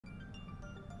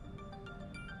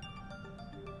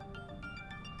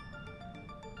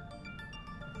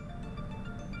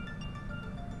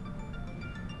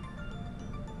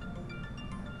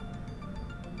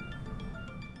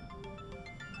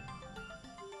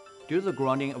Due to the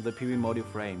grounding of the PV module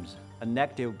frames, a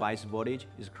negative bias voltage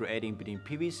is created between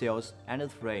PV cells and the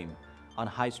frame on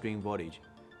high string voltage,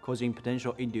 causing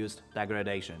potential induced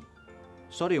degradation.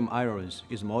 Sodium ions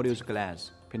in module's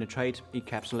glass penetrate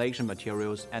encapsulation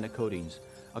materials and coatings,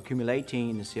 accumulating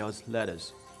in the cell's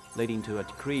lattice, leading to a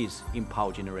decrease in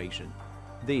power generation.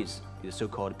 This is the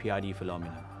so-called PID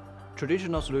phenomenon.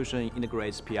 Traditional solution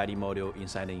integrates PID module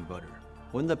inside the inverter.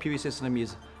 When the PV system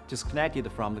is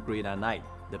disconnected from the grid at night,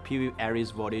 the PV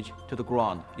array's voltage to the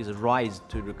ground is raised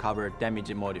to recover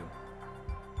damaged module.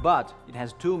 But it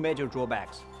has two major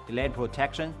drawbacks: delayed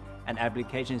protection and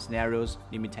application scenarios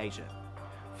limitation.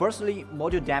 Firstly,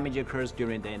 module damage occurs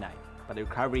during day-night, but the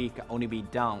recovery can only be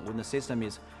done when the system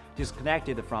is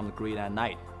disconnected from the grid at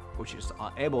night, which is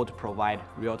unable to provide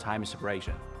real-time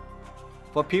separation.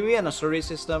 For PV and storage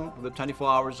system with 24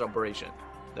 hours operation,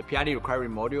 the PID recovery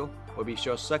module will be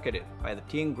short-circuited by the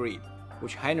TN grid,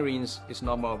 which hinders its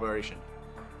normal operation.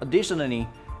 Additionally,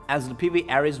 as the PV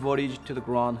array's voltage to the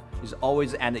ground is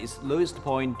always at its lowest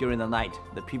point during the night,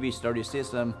 the PV storage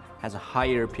system has a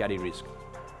higher PID risk.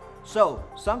 So,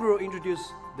 Sungrow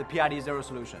introduced the PID Zero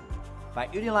solution. By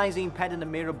utilizing patented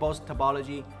mirror burst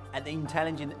topology and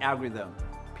intelligent algorithm,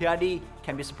 PID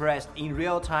can be suppressed in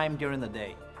real time during the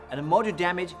day, and module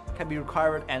damage can be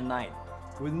recovered at night,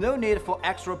 with no need for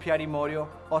extra PID module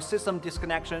or system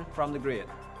disconnection from the grid.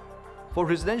 For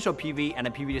residential PV and a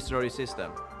PV storage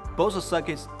system, both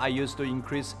circuits are used to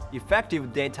increase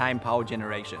effective daytime power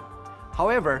generation.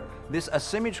 However, this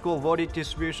asymmetrical voltage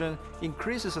distribution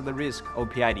increases the risk of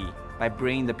PID by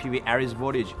bringing the PV array's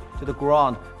voltage to the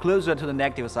ground closer to the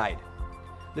negative side.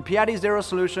 The PID Zero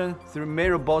solution through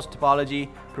mirror burst topology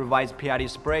provides PID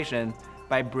separation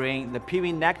by bringing the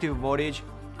PV negative voltage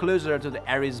closer to the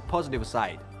array's positive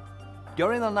side.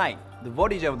 During the night, the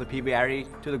voltage of the PV array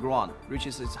to the ground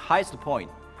reaches its highest point.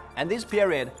 And this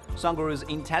period, Sungrow's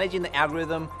intelligent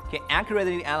algorithm can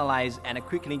accurately analyze and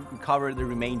quickly recover the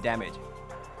remaining damage.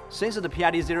 Since the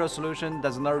PID Zero solution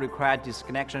does not require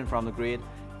disconnection from the grid,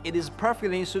 it is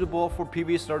perfectly suitable for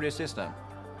PV storage system.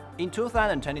 In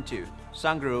 2022,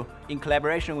 Sungrow, in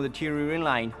collaboration with Thierry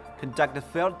Ringline, conducted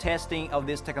field testing of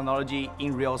this technology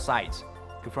in real sites,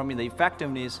 confirming the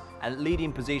effectiveness and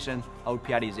leading position of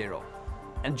PID Zero,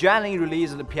 and jointly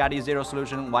released the PID Zero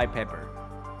solution white paper.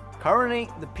 Currently,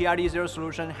 the PID Zero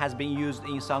solution has been used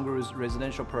in Sungrow's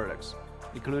residential products,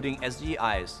 including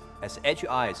SGIs,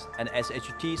 SHIs, and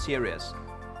SHT series.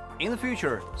 In the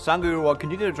future, Sungrow will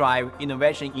continue to drive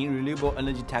innovation in renewable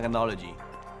energy technology,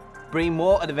 bring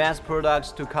more advanced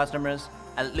products to customers,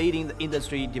 and leading the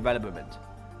industry development.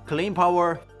 Clean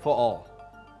power for all.